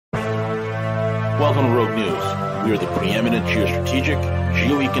Welcome to Rogue News. We are the preeminent geostrategic,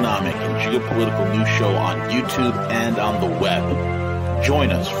 geoeconomic, and geopolitical news show on YouTube and on the web.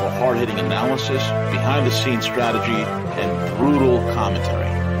 Join us for hard-hitting analysis, behind-the-scenes strategy, and brutal commentary.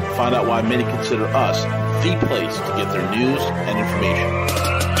 Find out why many consider us the place to get their news and information.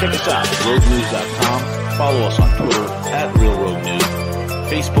 Check us out at roguenews.com. Follow us on Twitter at RealRogueNews,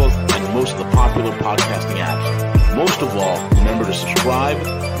 Facebook, and most of the popular podcasting apps. Most of all, remember to subscribe,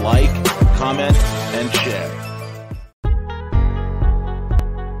 like, comment, and share.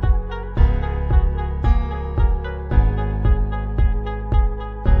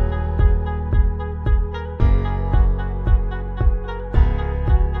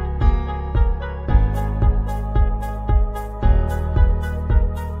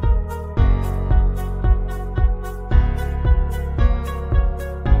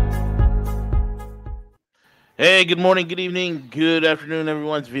 Hey, good morning, good evening, good afternoon,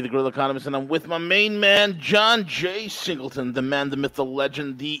 everyone. It's V, the Guerrilla Economist, and I'm with my main man, John J. Singleton, the man, the myth, the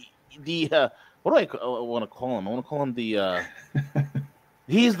legend, what do I want to call him? I want to call him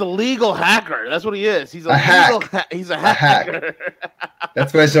he's the legal hacker. That's what he is. He's a hack. He's a hacker.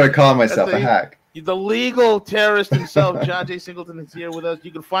 That's what I started calling myself, a hack. He's the legal terrorist himself. John J. Singleton is here with us.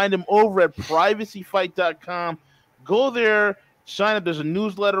 You can find him over at privacyfight.com. Go there. Sign up. There's a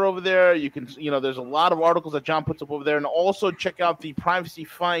newsletter over there. You can, there's a lot of articles that John puts up over there. And also check out the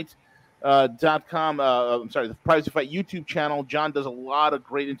privacyfight.com. The Privacy Fight YouTube channel. John does a lot of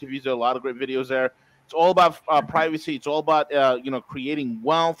great interviews there, a lot of great videos there. It's all about privacy. It's all about, creating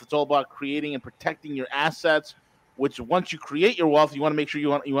wealth. It's all about creating and protecting your assets, which once you create your wealth, you want to make sure you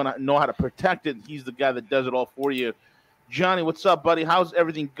want to know how to protect it. He's the guy that does it all for you. Johnny, what's up, buddy? How's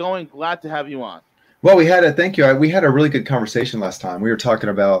everything going? Glad to have you on. Well, we had a really good conversation last time. We were talking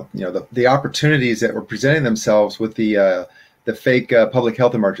about, the opportunities that were presenting themselves with the fake public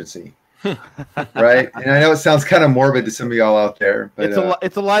health emergency, right? And I know it sounds kind of morbid to some of y'all out there, but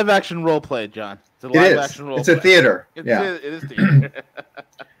it's a live action role play, John. It's a theater. It is theater.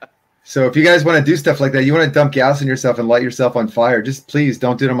 So if you guys want to do stuff like that, you want to dump gas on yourself and light yourself on fire, just please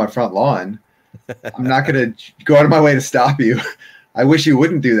don't do it on my front lawn. I'm not going to go out of my way to stop you. I wish you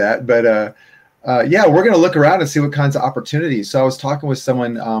wouldn't do that, but. We're going to look around and see what kinds of opportunities. So I was talking with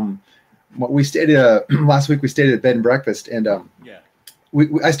someone. We stayed last week. We stayed at a bed and breakfast, and I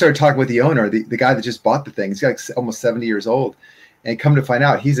started talking with the owner, the guy that just bought the thing. He's like almost 70 years old, and come to find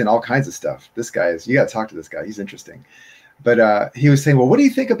out, he's in all kinds of stuff. This guy is. You got to talk to this guy. He's interesting. But he was saying, "Well, what do you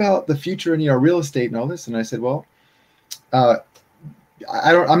think about the future in real estate and all this?" And I said, "Well,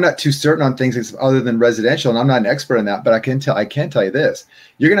 I'm not too certain on things other than residential, and I'm not an expert in that, but I can tell you this.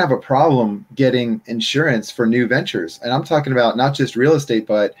 You're going to have a problem getting insurance for new ventures. And I'm talking about not just real estate,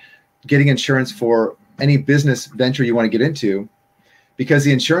 but getting insurance for any business venture you want to get into, because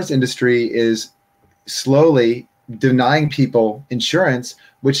the insurance industry is slowly denying people insurance,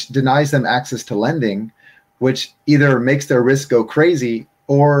 which denies them access to lending, which either makes their risk go crazy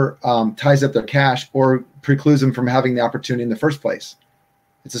or ties up their cash or precludes them from having the opportunity in the first place.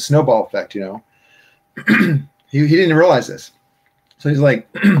 It's a snowball effect, He didn't realize this. So he's like,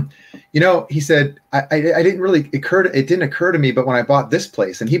 he said, I it didn't occur to me, but when I bought this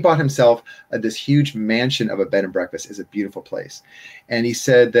place, and he bought himself this huge mansion of a bed and breakfast. Is a beautiful place. And he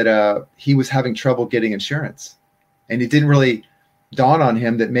said that he was having trouble getting insurance, and it didn't really dawn on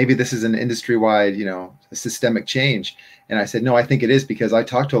him that maybe this is an industry-wide, a systemic change. And I said, no, I think it is, because I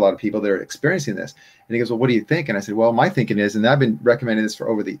talked to a lot of people that are experiencing this. And he goes, well, what do you think? And I said, well, my thinking is, and I've been recommending this for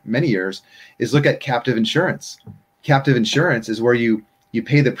over the many years, is look at captive insurance. Captive insurance is where you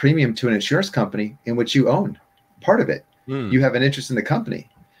pay the premium to an insurance company in which you own part of it. You have an interest in the company.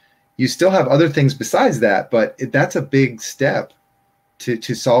 You still have other things besides that, but that's a big step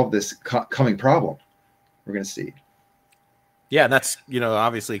to solve this coming problem we're going to see. Yeah, that's,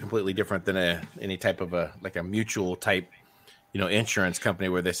 obviously completely different than any type of a mutual type, insurance company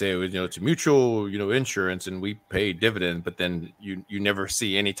where they say, it's a mutual, insurance and we pay dividend, but then you never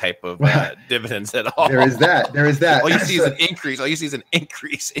see any type of dividends at all. There is that. All you see is an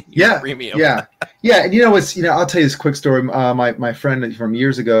increase in your premium. Yeah. And I'll tell you this quick story. My friend from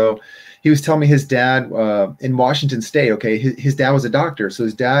years ago, he was telling me his dad in Washington State, okay, his dad was a doctor. So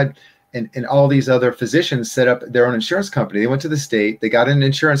his dad and all these other physicians set up their own insurance company. They went to the state, they got an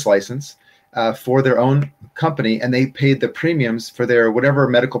insurance license for their own company, and they paid the premiums for their whatever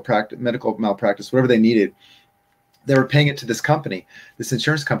medical malpractice, whatever they needed. They were paying it to this company, this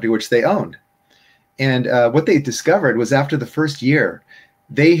insurance company, which they owned. And what they discovered was after the first year,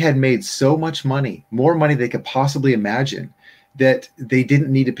 they had made so much money, more money they could possibly imagine, that they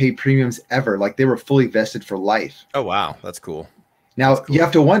didn't need to pay premiums ever. Like they were fully vested for life. Oh, wow. That's cool. Now, Cool. you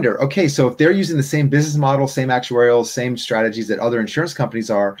have to wonder, okay, so if they're using the same business model, same actuarial, same strategies that other insurance companies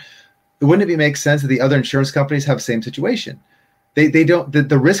are, wouldn't it make sense that the other insurance companies have the same situation? They don't,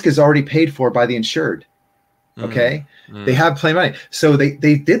 the risk is already paid for by the insured. Okay. They have plenty of money. So they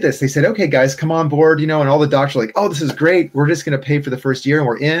did this. They said, okay, guys, come on board, and all the doctors are like, oh, this is great. We're just going to pay for the first year and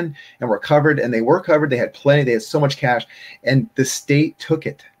we're in and we're covered. And they were covered. They had plenty. They had so much cash and the state took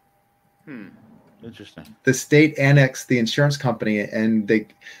it. Interesting. The state annexed the insurance company and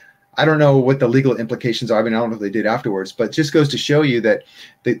I don't know what the legal implications are. I mean, I don't know if they did afterwards, but it just goes to show you that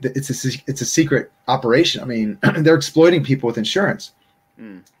it's a secret operation. I mean, they're exploiting people with insurance.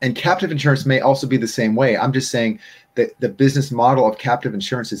 And captive insurance may also be the same way. I'm just saying that the business model of captive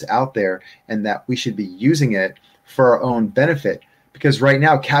insurance is out there and that we should be using it for our own benefit. Because right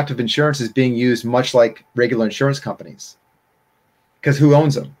now, captive insurance is being used much like regular insurance companies. Because who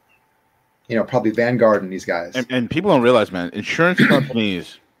owns them? Probably Vanguard and these guys. And people don't realize, man, insurance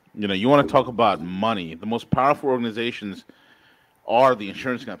companies, you want to talk about money. The most powerful organizations are the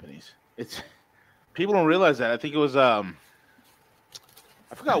insurance companies. People don't realize that. I think it was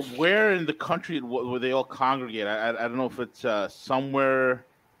I forgot where in the country where they all congregate. I don't know if it's somewhere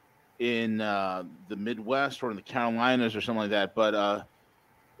in the Midwest or in the Carolinas or something like that. But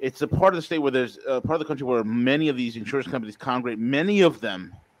it's a part of the state where there's a part of the country where many of these insurance companies congregate. Many of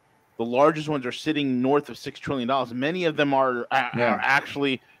them, the largest ones, are sitting north of $6 trillion. Many of them are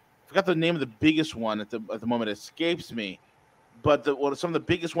actually, I forgot the name of the biggest one at the moment. It escapes me. But some of the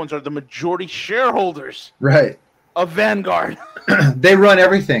biggest ones are the majority shareholders. Right. Of Vanguard. They run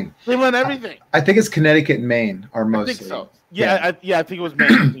everything. I think it's Connecticut and Maine are mostly. I think so. Yeah. I think it was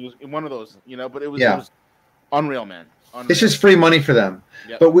Maine. I think it was one of those, but it was unreal, man. Unreal. It's just free money for them.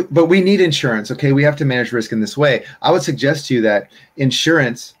 Yep. But we need insurance. Okay. We have to manage risk in this way. I would suggest to you that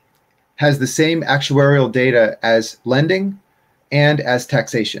insurance has the same actuarial data as lending and as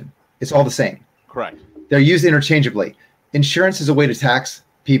taxation. It's all the same. Correct. They're used interchangeably. Insurance is a way to tax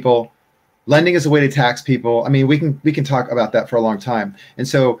people. Lending is a way to tax people. I mean, we can talk about that for a long time. And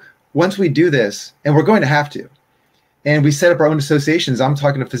so once we do this, and we're going to have to, and we set up our own associations. I'm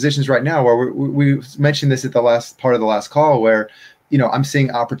talking to physicians right now where we mentioned this at the last part of the last call where, I'm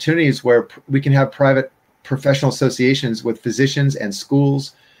seeing opportunities where we can have private professional associations with physicians and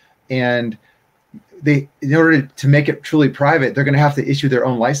schools. And in order to make it truly private, they're going to have to issue their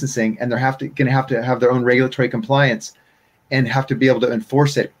own licensing and they're going to have their own regulatory compliance and have to be able to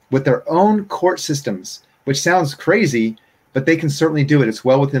enforce it with their own court systems, which sounds crazy, but they can certainly do it. It's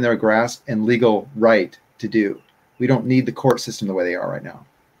well within their grasp and legal right to do. We don't need the court system the way they are right now.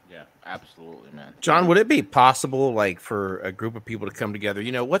 Yeah, absolutely, man. John, would it be possible, like, for a group of people to come together?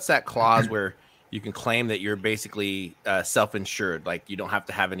 What's that clause where you can claim that you're basically self-insured, like you don't have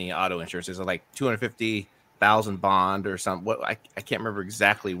to have any auto insurance? Is it like $250,000 bond or something? What I can't remember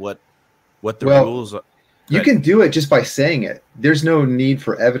exactly what the rules are. You can do it just by saying it. There's no need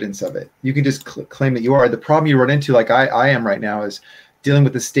for evidence of it. You can just claim that you are. The problem you run into, like I am right now, is dealing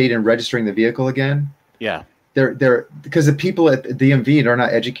with the state and registering the vehicle again. Yeah. They're because the people at the DMV are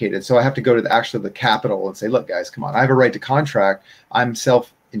not educated. So I have to go to the Capitol and say, look, guys, come on. I have a right to contract. I'm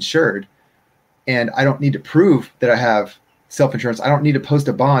self-insured. And I don't need to prove that I have self-insurance. I don't need to post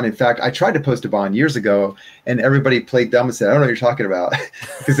a bond. In fact, I tried to post a bond years ago and everybody played dumb and said, I don't know what you're talking about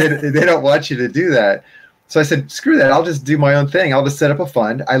because they don't want you to do that. So I said, screw that. I'll just do my own thing. I'll just set up a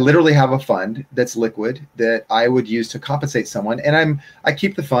fund. I literally have a fund that's liquid that I would use to compensate someone. And I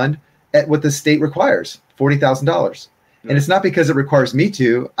keep the fund at what the state requires, $40,000. And it's not because it requires me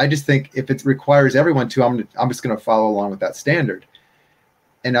to. I just think if it requires everyone to, I'm just going to follow along with that standard.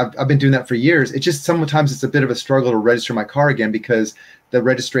 And I've been doing that for years. It's just sometimes it's a bit of a struggle to register my car again because the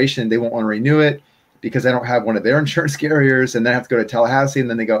registration, they won't want to renew it because I don't have one of their insurance carriers. And then I have to go to Tallahassee and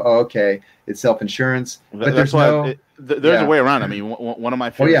then they go, oh, okay, it's self-insurance. But there's a way around. I mean, one of my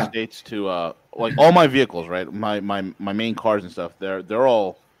favorite states to like all my vehicles, right? My main cars and stuff, they're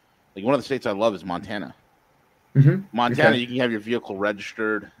all like one of the states I love is Montana. Mm-hmm. Montana, okay. You can have your vehicle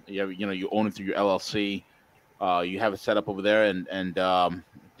registered. You own it through your LLC. You have it set up over there, and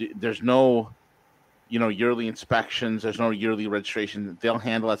there's no, yearly inspections. There's no yearly registration. They'll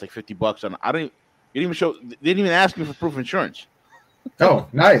handle that's like $50. And they didn't even ask me for proof of insurance. Oh,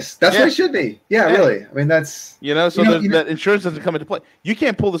 nice. That's what it should be. Yeah, really. I mean, that's that insurance doesn't come into play. You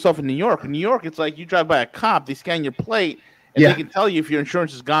can't pull this off in New York. In New York, it's like you drive by a cop, they scan your plate, and they can tell you if your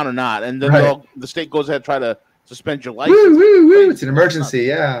insurance is gone or not. And then the state goes ahead and try to suspend your license. Woo. It's an emergency.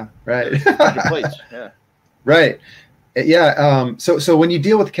 Yeah, right. Your plates. Yeah. Right. Yeah. So when you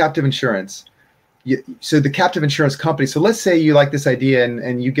deal with captive insurance, so the captive insurance company, so let's say you like this idea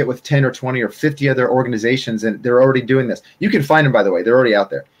and you get with 10 or 20 or 50 other organizations and they're already doing this. You can find them, by the way, they're already out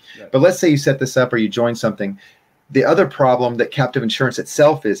there. Right. But let's say you set this up or you join something. The other problem that captive insurance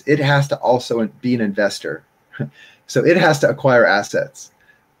itself is it has to also be an investor. So it has to acquire assets,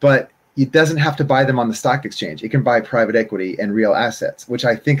 but it doesn't have to buy them on the stock exchange. It can buy private equity and real assets, which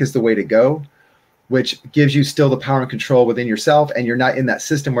I think is the way to go, which gives you still the power and control within yourself. And you're not in that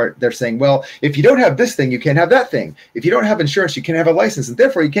system where they're saying, well, if you don't have this thing, you can't have that thing. If you don't have insurance, you can't have a license, and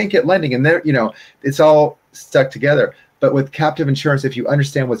therefore you can't get lending. And there, it's all stuck together. But with captive insurance, if you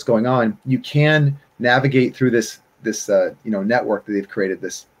understand what's going on, you can navigate through this network that they've created,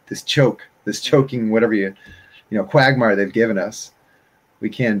 this choking, whatever quagmire they've given us. We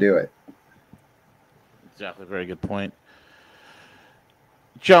can do it. Exactly. Very good point.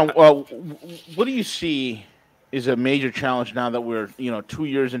 John, well, what do you see is a major challenge now that we're 2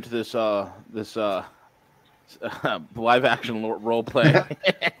 years into this live action role play?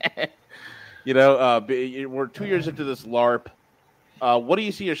 We're 2 years into this LARP. What do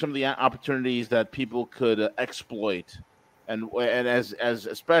you see are some of the opportunities that people could exploit, and as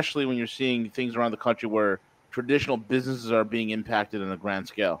especially when you're seeing things around the country where traditional businesses are being impacted on a grand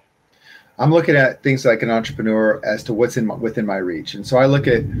scale? I'm looking at things like an entrepreneur as to what's within my reach. And so I look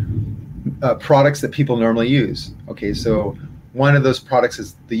at products that people normally use. Okay, so one of those products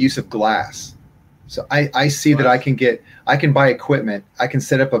is the use of glass. So I see that I can buy equipment. I can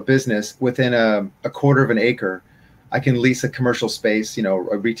set up a business within a quarter of an acre. I can lease a commercial space, a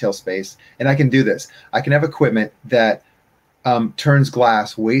retail space, and I can do this. I can have equipment that turns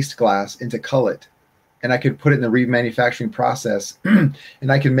waste glass into cullet. And I could put it in the remanufacturing process and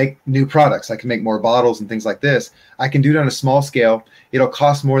I can make new products. I can make more bottles and things like this. I can do it on a small scale. It'll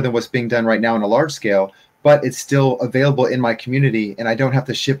cost more than what's being done right now on a large scale, but it's still available in my community and I don't have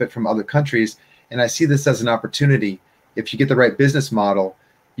to ship it from other countries. And I see this as an opportunity. If you get the right business model,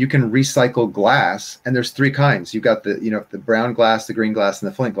 you can recycle glass. And there's three kinds. You've got the brown glass, the green glass, and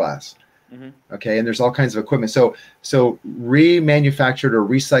the flint glass. Mm-hmm. Okay. And there's all kinds of equipment. So remanufactured or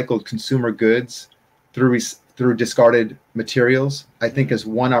recycled consumer goods through discarded materials, I think is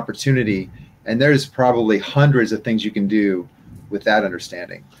one opportunity, and there's probably hundreds of things you can do with that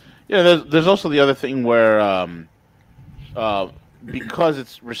understanding. Yeah, there's also the other thing where because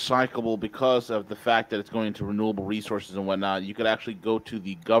it's recyclable, because of the fact that it's going into renewable resources and whatnot, you could actually go to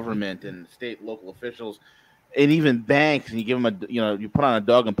the government and state, local officials, and even banks, and you give them you put on a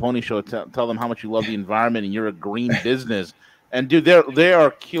dog and pony show, tell them how much you love the environment and you're a green business. And dude, they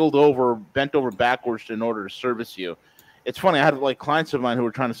are bent over backwards in order to service you. It's funny. I had clients of mine who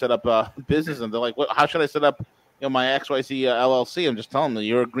were trying to set up a business, and they're like, "What? How should I set up my XYZ LLC?" I'm just telling them,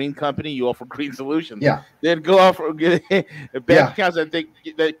 "You're a green company. You offer green solutions." Yeah. They'd go off get bank accounts that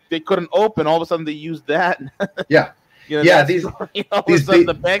they couldn't open. All of a sudden, they used that. Yeah.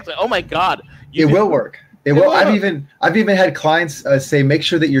 The banks like, "Oh my God, it will work. It will." I've even had clients say, "Make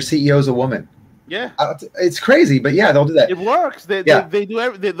sure that your CEO is a woman." Yeah, it's crazy, but yeah, they'll do that. It works. They do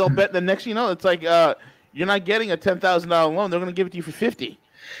everything. They'll bet the next. It's like you're not getting a $10,000 loan. They're going to give it to you for $50,000.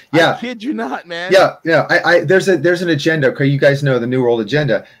 Yeah, I kid you not, man. Yeah. There's an agenda. Okay, you guys know the New World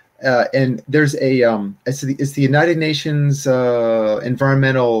Agenda, and there's it's the United Nations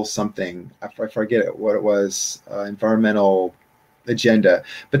environmental something. I forget what it was. Environmental agenda,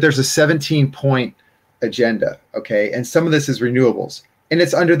 but there's a 17-point agenda. Okay, and some of this is renewables. And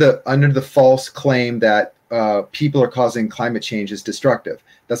it's under the false claim that people are causing climate change is destructive.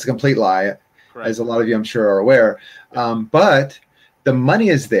 That's a complete lie, correct, as a lot of you I'm sure are aware. But the money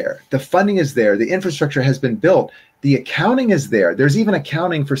is there, the funding is there, the infrastructure has been built, the accounting is there. There's even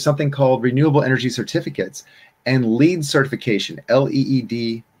accounting for something called renewable energy certificates and LEED certification,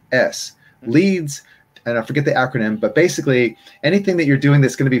 LEEDS. Mm-hmm. LEEDs, and I forget the acronym, but basically anything that you're doing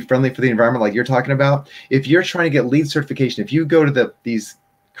that's going to be friendly for the environment, like you're talking about, if you're trying to get LEED certification, if you go to these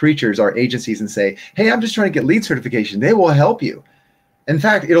creatures, our agencies, and say, "Hey, I'm just trying to get LEED certification," they will help you. In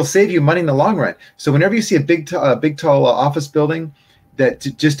fact, it'll save you money in the long run. So whenever you see a big tall office building that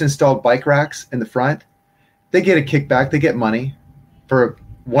just installed bike racks in the front, they get a kickback. They get money for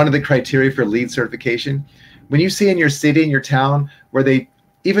one of the criteria for LEED certification. When you see in your city, in your town, where they,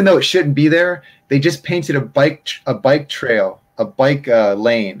 even though it shouldn't be there, they just painted a bike trail, a bike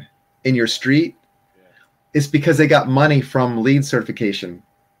lane in your street. Yeah. It's because they got money from LEED certification.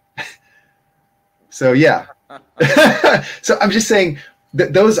 So yeah. So I'm just saying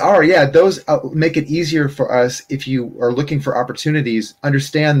that those make it easier for us. If you are looking for opportunities,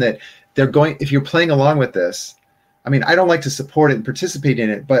 understand that if you're playing along with this, I mean, I don't like to support it and participate in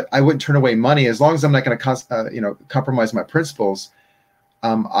it, but I wouldn't turn away money as long as I'm not going to compromise my principles.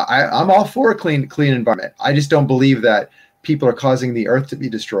 I'm all for a clean environment. I just don't believe that people are causing the earth to be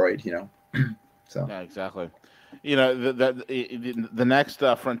destroyed, So Yeah, exactly. The next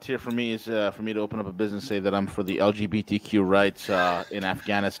frontier for me is for me to open up a business, say that I'm for the LGBTQ rights in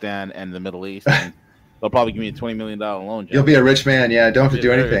Afghanistan and the Middle East, and they'll probably give me a $20 million loan. John. You'll be a rich man. Yeah, don't have to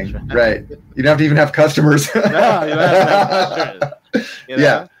do anything. Right. You don't have to even have customers. No, you don't have to have customers.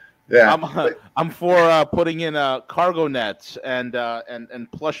 Yeah. Yeah. I'm for putting in cargo nets and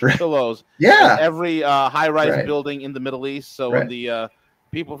plush pillows. Yeah. In every high-rise Right. building in the Middle East. So when the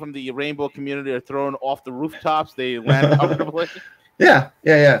people from the rainbow community are thrown off the rooftops, they land comfortably. Yeah.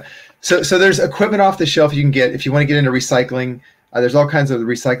 So there's equipment off the shelf you can get if you want to get into recycling. There's all kinds of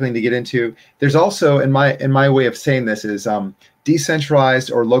recycling to get into. There's also, in my way of saying this, is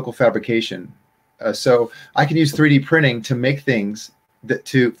decentralized or local fabrication. So I can use 3D printing to make things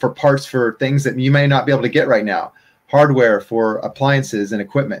for parts for things that you may not be able to get right now, hardware for appliances and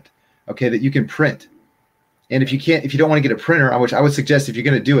equipment. Okay, that you can print. And if you don't want to get a printer, which I would suggest if you're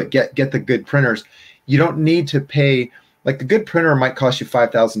going to do it, get the good printers. You don't need to pay. Like the good printer might cost you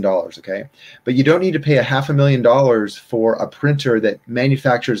 $5,000, okay? But you don't need to pay $500,000 for a printer that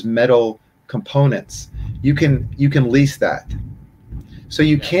manufactures metal components. You can lease that. So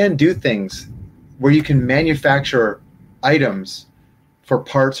you can do things where you can manufacture items for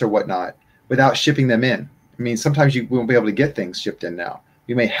parts or whatnot without shipping them in. I mean, sometimes you won't be able to get things shipped in now.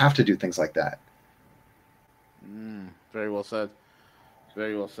 You may have to do things like that. Very well said.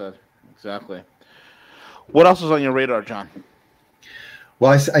 Very well said. Exactly. What else is on your radar, John?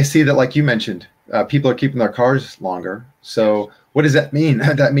 Well, I see that, like you mentioned, people are keeping their cars longer. So what does that mean?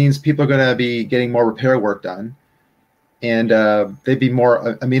 That means people are going to be getting more repair work done, and they'd be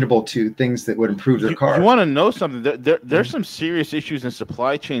more amenable to things that would improve their car. You want to know something? There's some serious issues in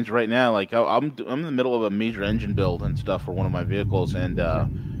supply chains right now. Like I'm in the middle of a major engine build and stuff for one of my vehicles, and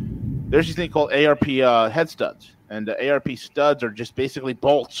there's this thing called ARP head studs, and the ARP studs are just basically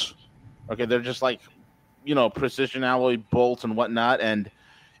bolts. Okay, they're just like precision alloy bolts and whatnot, and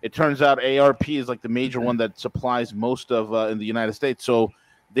it turns out ARP is like the major one that supplies most of in the United States. So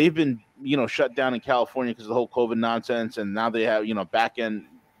they've been shut down in California because of the whole COVID nonsense, and now they have back end.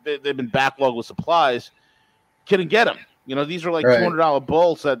 They've been backlogged with supplies. Couldn't get them. These are like $200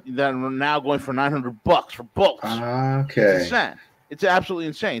 bolts that are now going for $900 for bolts. Okay, it's insane. It's absolutely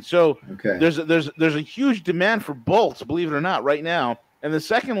insane. So there's a huge demand for bolts, believe it or not, right now. And then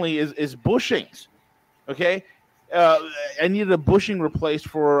secondly is bushings. Okay, I needed a bushing replaced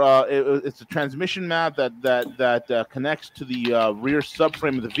for it's a transmission mount that connects to the rear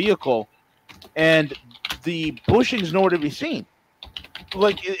subframe of the vehicle, and the bushing's nowhere to be seen.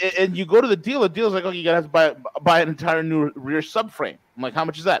 Like, and you go to the dealer's like, oh, you gotta have to buy an entire new rear subframe. I'm like, how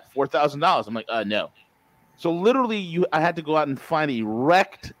much is that? $4,000. I'm like, no. So literally, I had to go out and find a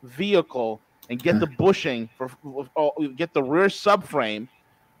wrecked vehicle and get the bushing get the rear subframe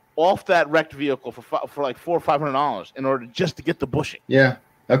off that wrecked vehicle for like $400 or $500 in order just to get the bushing. Yeah.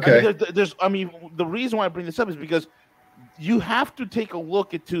 Okay. The reason why I bring this up is because you have to take a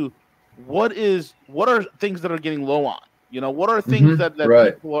look into what are things that are getting low on. What are things that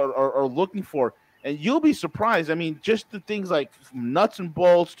people are looking for, and you'll be surprised. I mean, just the things like nuts and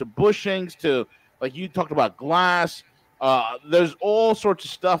bolts to bushings to, like you talked about, glass. There's all sorts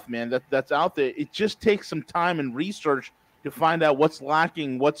of stuff, man, that's out there. It just takes some time and research to find out what's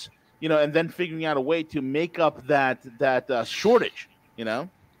lacking, and then figuring out a way to make up that shortage, And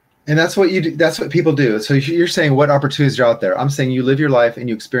that's what you do. That's what people do. So you're saying what opportunities are out there. I'm saying you live your life and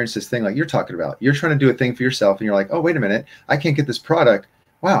you experience this thing like you're talking about. You're trying to do a thing for yourself, and you're like, oh, wait a minute, I can't get this product.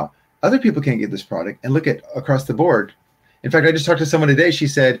 Wow, other people can't get this product, and look at across the board. In fact, I just talked to someone today. She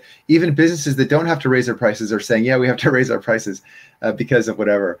said even businesses that don't have to raise their prices are saying, yeah, we have to raise our prices because of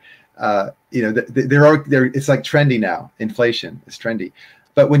whatever. It's like trendy now. Inflation is trendy.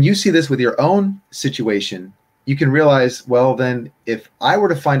 But when you see this with your own situation, you can realize, well, then if I were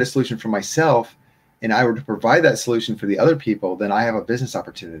to find a solution for myself and I were to provide that solution for the other people, then I have a business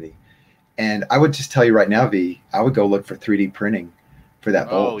opportunity. And I would just tell you right now, V, I would go look for 3D printing for that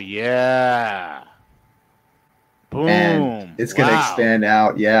bolt. Oh, yeah. Boom. And it's going to expand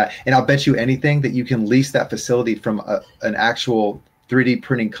out. Yeah. And I'll bet you anything that you can lease that facility from an actual 3D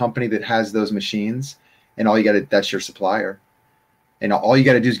printing company that has those machines, and that's your supplier. And all you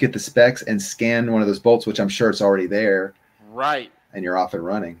got to do is get the specs and scan one of those bolts, which I'm sure it's already there. Right. And you're off and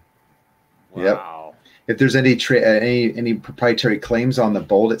running. Wow. Yep. If there's any proprietary claims on the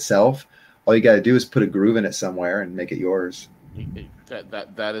bolt itself, all you got to do is put a groove in it somewhere and make it yours.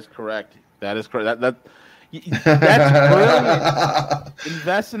 That is correct. That is correct. That's brilliant.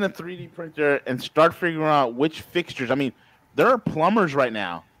 Invest in a 3D printer and start figuring out which fixtures. I mean, There are plumbers right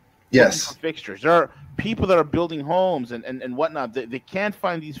now. Yes. For fixtures. There are people that are building homes and whatnot. They can't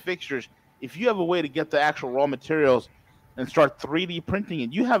find these fixtures. If you have a way to get the actual raw materials and start 3D printing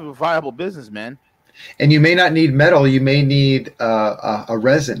it, you have a viable business, man. And you may not need metal. You may need a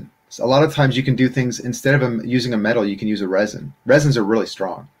resin. So a lot of times you can do things instead of using a metal, you can use a resin. Resins are really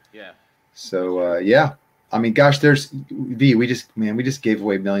strong. Yeah. So yeah, I mean, gosh, we just gave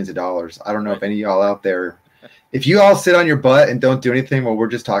away millions of dollars. I don't know if any of y'all out there, if you all sit on your butt and don't do anything while we're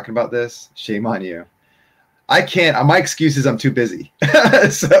just talking about this, shame on you. I can't. My excuse is I'm too busy.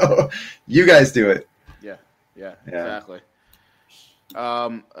 So you guys do it. Yeah, exactly.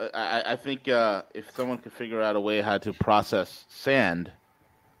 I think if someone could figure out a way how to process sand,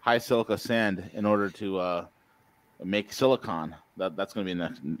 high silica sand, in order to make silicon, that's going to be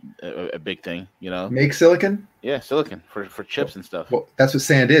a big thing, you know. Make silicon? Yeah, silicon for chips and stuff. Well, that's what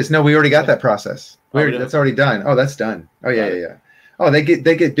sand is. No, we already got that process. That's already done. Oh, that's done. Oh, yeah. Oh, they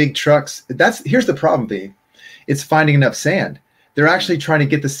get big trucks. Here's the problem, B. It's finding enough sand. They're actually trying to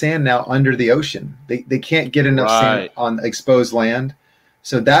get the sand now under the ocean. They can't get enough sand on exposed land.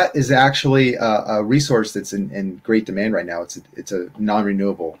 So that is actually a resource that's in great demand right now. It's a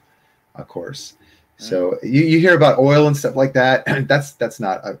non-renewable, of course. So you hear about oil and stuff like that. That's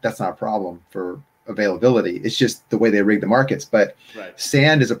not a problem for availability. It's just the way they rig the markets. But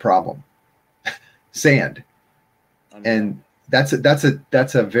sand is a problem. Sand, and that's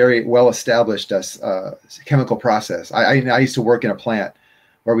a very well established chemical process. I used to work in a plant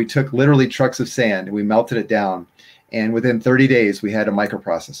where we took literally trucks of sand and we melted it down, and within 30 days we had a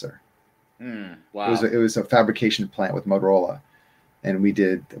microprocessor. Wow! It was a fabrication plant with Motorola, and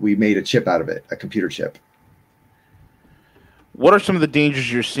we made a chip out of it, a computer chip. What are some of the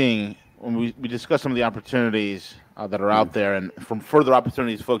dangers you're seeing when we discuss some of the opportunities that are out there, and from further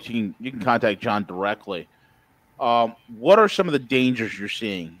opportunities, folks, you can contact John directly. What are some of the dangers you're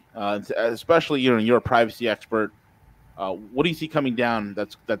seeing, especially you're a privacy expert? What do you see coming down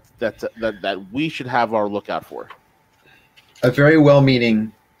that we should have our lookout for? A very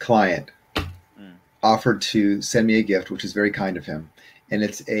well-meaning client offered to send me a gift, which is very kind of him, and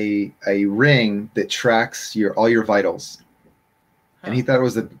it's a ring that tracks all your vitals, and he thought it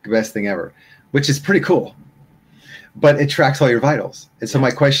was the best thing ever, which is pretty cool. But it tracks all your vitals, and so my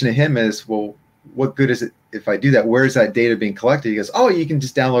question to him is, well, what good is it if I do that? Where is that data being collected? He goes, oh, you can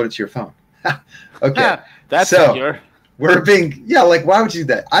just download it to your phone. Okay, that's so secure. Why would you do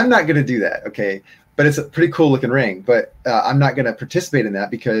that? I'm not going to do that. Okay. But it's a pretty cool looking ring, but I'm not going to participate in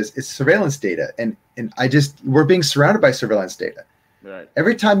that because it's surveillance data. And we're being surrounded by surveillance data. Right.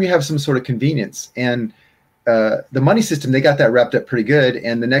 Every Every time you have some sort of convenience, and the money system, they got that wrapped up pretty good.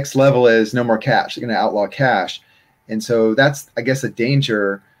 And the next level is no more cash. They're going to outlaw cash. And so that's, I guess, a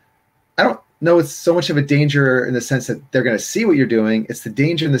danger. I don't know it's so much of a danger in the sense that they're going to see what you're doing. It's the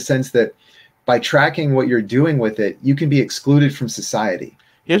danger in the sense that by tracking what you're doing with it, you can be excluded from society.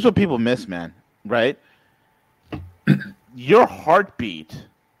 Here's what people miss, man. Right? Your heartbeat,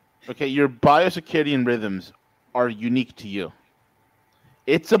 okay, your biosecurity rhythms are unique to you.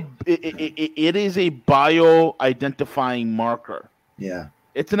 It is a bio-identifying marker. Yeah.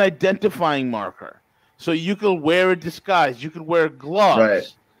 It's an identifying marker. So you could wear a disguise, you could wear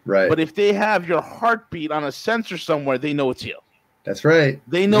gloves. Right. But if they have your heartbeat on a sensor somewhere, they know it's you. That's right.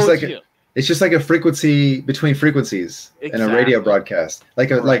 They know it's you. It's just like a frequency between frequencies in a radio broadcast,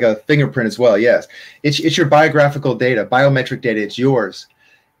 like a fingerprint as well. Yes, it's your biographical data, biometric data. It's yours,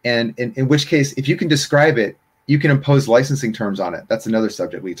 and in which case, if you can describe it, you can impose licensing terms on it. That's another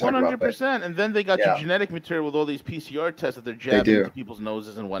subject we talk about. 100%. And then they got your genetic material with all these PCR tests that they're jabbing into people's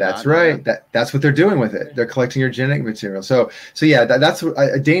noses and whatnot. That's right. That's what they're doing with it. They're collecting your genetic material. So yeah, that's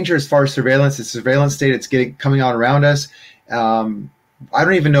a danger as far as surveillance. It's surveillance data. It's coming on around us. I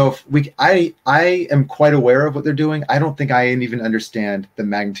don't even know if I am quite aware of what they're doing. I don't think I even understand the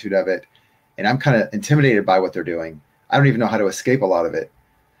magnitude of it. And I'm kind of intimidated by what they're doing. I don't even know how to escape a lot of it.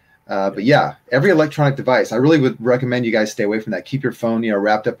 But yeah, every electronic device, I really would recommend you guys stay away from that. Keep your phone,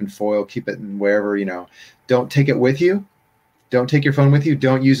 wrapped up in foil, keep it in wherever, don't take it with you. Don't take your phone with you.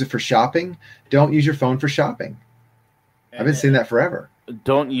 Don't use it for shopping. Don't use your phone for shopping. I've been saying that forever.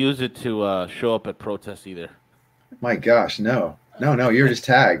 Don't use it to show up at protests either. My gosh, no, you're just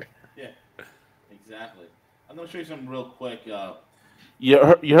tagged. Yeah, exactly. I'm going to show you something real quick. You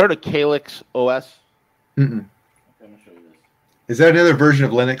heard of Calyx OS? Mm-mm. Okay, I'm going to show you this. Is that another version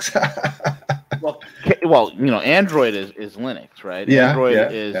of Linux? well, Android is Linux, right? Yeah,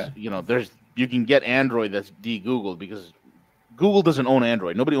 Android is, you can get Android that's de-Googled because Google doesn't own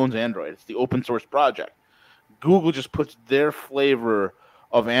Android. Nobody owns Android. It's the open source project. Google just puts their flavor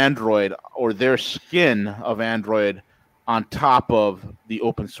of Android or their skin of Android on top of the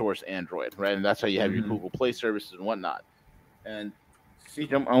open source Android, right? And that's how you have your Google Play services and whatnot. And see,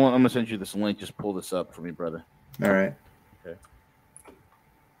 I'm going to send you this link. Just pull this up for me, brother. All right. Okay.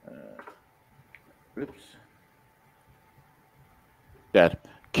 Oops. Dad.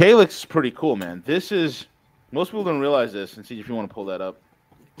 Calyx is pretty cool, man. This is, most people don't realize this, and see if you want to pull that up.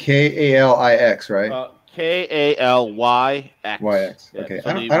 Kalix, right? Kalyx. YX. Yeah. Okay. So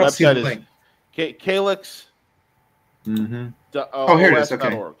I don't see the link. Calyx. Oh, here it is.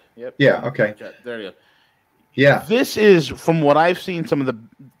 Okay. Yep. Yeah. Okay. There you go. Yeah. This is, from what I've seen,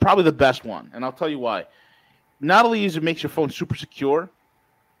 probably the best one, and I'll tell you why. Not only is it makes your phone super secure,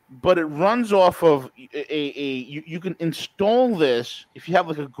 but it runs off of you can install this if you have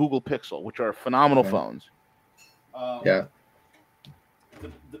like a Google Pixel, which are phenomenal phones. Yeah.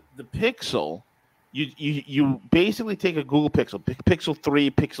 The Pixel, you basically take a Google Pixel, Pixel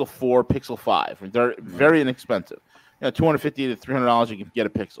 3, Pixel 4, Pixel 5. They're very inexpensive. $250 to $300 you can get a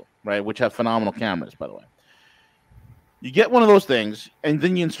Pixel, right? Which have phenomenal cameras, by the way. You get one of those things, and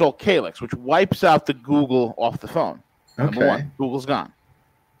then you install Calyx, which wipes out the Google off the phone. Number one, Google's gone.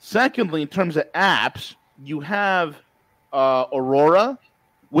 Secondly, in terms of apps, you have Aurora,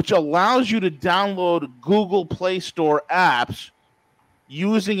 which allows you to download Google Play Store apps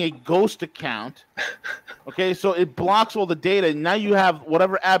using a ghost account. Okay, so it blocks all the data. Now you have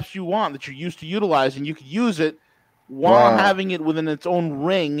whatever apps you want that you're used to utilizing. You can use it while having it within its own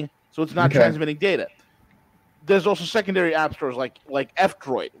ring, so it's not transmitting data. There's also secondary app stores like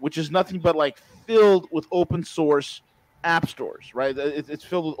F-Droid, which is nothing but like filled with open source app stores, right? It's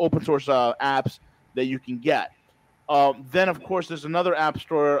filled with open source apps that you can get. Then, of course, there's another app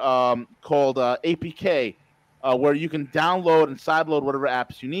store called APK, where you can download and sideload whatever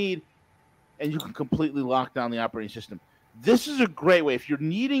apps you need, and you can completely lock down the operating system. This is a great way if you're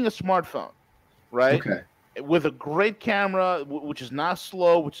needing a smartphone, right? Okay. With a great camera, which is not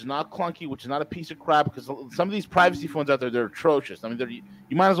slow, which is not clunky, which is not a piece of crap. Because some of these privacy phones out there, they're atrocious. I mean,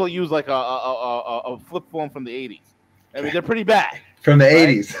 you might as well use like a flip phone from the '80s. I mean, they're pretty bad. From the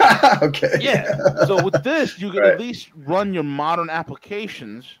 '80s. Okay. Yeah. So with this, you can at least run your modern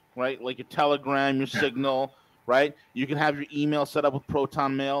applications, right? Like your Telegram, your Signal, right? You can have your email set up with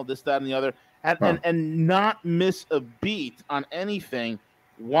Proton Mail, this, that, and the other, and not miss a beat on anything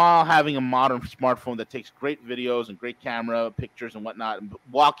while having a modern smartphone that takes great videos and great camera, pictures, and whatnot,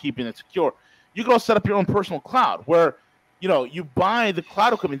 while keeping it secure. You can also set up your own personal cloud where, you buy the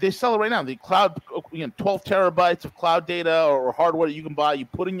cloud equipment. They sell it right now. The cloud, 12 terabytes of cloud data or hardware that you can buy, you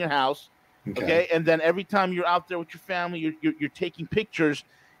put in your house, okay? And then every time you're out there with your family, you're taking pictures,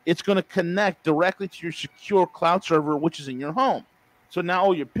 it's going to connect directly to your secure cloud server, which is in your home. So now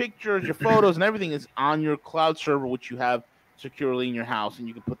all your pictures, your photos, and everything is on your cloud server, which you have securely in your house, and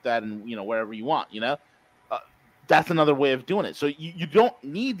you can put that in wherever you want. That's another way of doing it. So you don't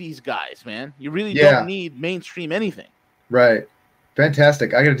need these guys, man. You really don't need mainstream anything. Right.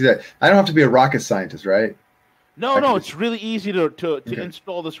 Fantastic. I got to do that. I don't have to be a rocket scientist, right? No, it's really easy to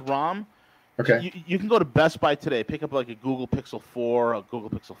install this ROM. Okay. You can go to Best Buy today, pick up like a Google Pixel 4, a Google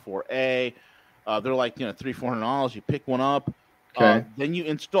Pixel 4a. They're like $300-$400. You pick one up. Okay. Then you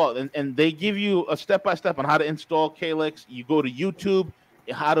install it, and they give you a step-by-step on how to install Calyx. You go to YouTube,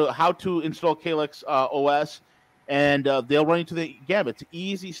 how to install Calyx OS, and they'll run you to the gamut. It's an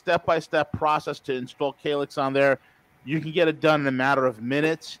easy step-by-step process to install Calyx on there. You can get it done in a matter of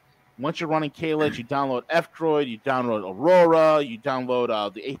minutes. Once you're running Calyx, you download F-Droid, you download Aurora, you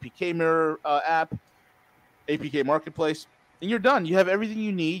download the APK Mirror app, APK Marketplace, and you're done. You have everything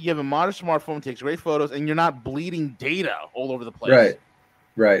you need. You have a modern smartphone, takes great photos, and you're not bleeding data all over the place.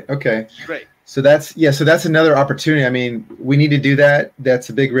 Right. Okay. Great. So that's another opportunity. I mean, we need to do that. That's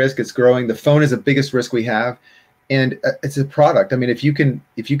a big risk. It's growing. The phone is the biggest risk we have, and it's a product. I mean, if you can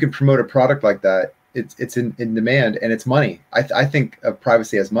promote a product like that, it's in demand, and it's money. I think of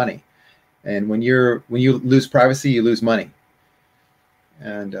privacy as money, and when you lose privacy, you lose money,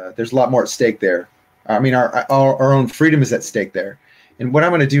 and there's a lot more at stake there. I mean, our own freedom is at stake there. And what I'm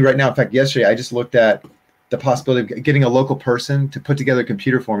going to do right now, in fact, yesterday I just looked at the possibility of getting a local person to put together a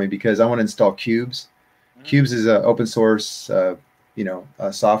computer for me because I want to install Cubes. Cubes is an open source,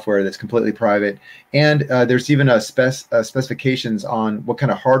 software that's completely private, and there's even specifications on what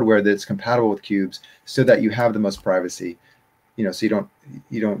kind of hardware that's compatible with Cubes, so that you have the most privacy. So you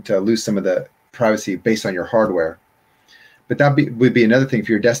don't lose some of the privacy based on your hardware. But would be another thing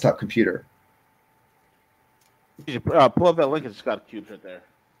for your desktop computer. You pull up that link. It's got Cubes right there.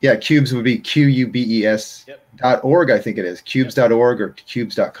 Yeah, Cubes would be QUBES.org, I think it is. Cubes.org or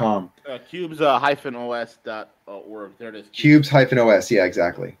Cubes.com. Cubes-os.org. There it is. Cubes-os. Yeah,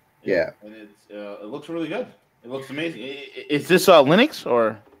 exactly. Yeah. And it looks really good. It looks amazing. Is this Linux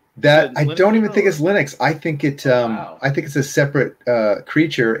or? That I Linux don't even or? think it's Linux. I think it. Wow. I think it's a separate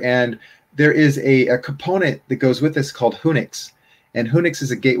creature, and there is a component that goes with this called Hunix, and Hunix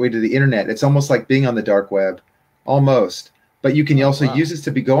is a gateway to the internet. It's almost like being on the dark web, almost. But you can also use this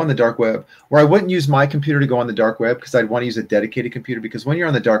to go on the dark web. Where I wouldn't use my computer to go on the dark web because I'd want to use a dedicated computer. Because when you're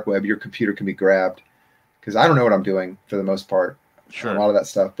on the dark web, your computer can be grabbed. Because I don't know what I'm doing for the most part. Sure. A lot of that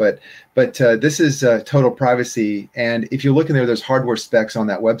stuff, but this is total privacy. And if you look in there, there's hardware specs on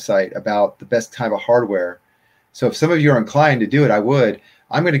that website about the best type of hardware. So if some of you are inclined to do it, I would.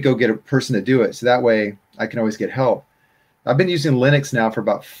 I'm going to go get a person to do it, so that way I can always get help. I've been using Linux now for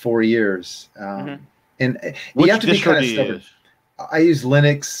about 4 years, and Which you have to be distro kind of do you stubborn. use? I use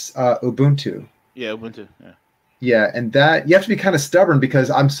Linux, Ubuntu. Yeah, Ubuntu. Yeah. Yeah, and that you have to be kind of stubborn because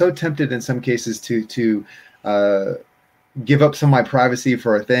I'm so tempted in some cases to give up some of my privacy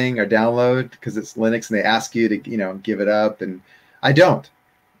for a thing or download because it's Linux and they ask you to, give it up. And I don't.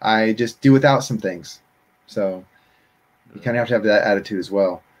 I just do without some things. So you kind of have to have that attitude as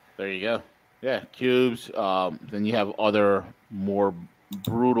well. There you go. Yeah, cubes. Then you have other more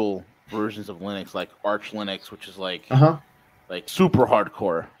brutal versions of Linux like Arch Linux, which is like super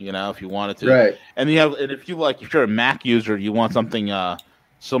hardcore, if you wanted to. Right. And if you're a Mac user, you want something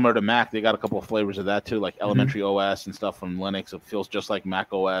similar to Mac, they got a couple of flavors of that too, like Elementary OS and stuff from Linux. It feels just like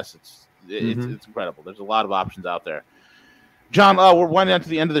Mac OS. It's incredible. There's a lot of options out there. John, we're winding down to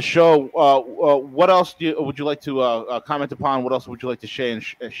the end of the show. What else would you like to comment upon? What else would you like to say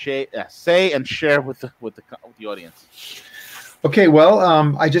and share with the audience? Okay,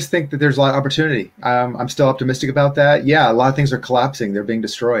 well, I just think that there's a lot of opportunity. I'm still optimistic about that. Yeah, a lot of things are collapsing; they're being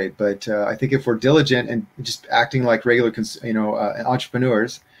destroyed. But I think if we're diligent and just acting like regular,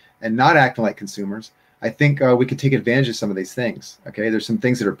 entrepreneurs and not acting like consumers, I think we could take advantage of some of these things. Okay, there's some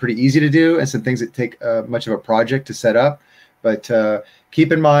things that are pretty easy to do, and some things that take much of a project to set up. But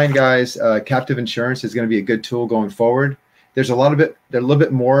keep in mind, guys, captive insurance is going to be a good tool going forward. There's a little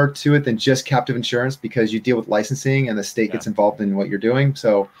bit more to it than just captive insurance because you deal with licensing and the state gets involved in what you're doing.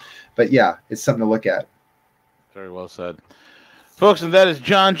 So, but yeah, it's something to look at. Very well said. Folks, and that is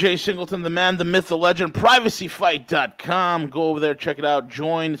John J. Singleton, the man, the myth, the legend, privacyfight.com. Go over there, check it out,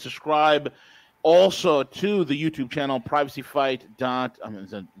 join, subscribe. Also to the YouTube channel, Privacy Fight.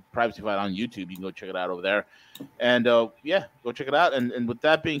 It's a Privacy Fight on YouTube. You can go check it out over there. And go check it out. And with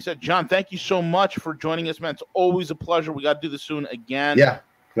that being said, John, thank you so much for joining us, man. It's always a pleasure. We got to do this soon again. Yeah,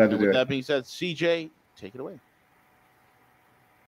 glad to do it. With that being said, CJ, take it away.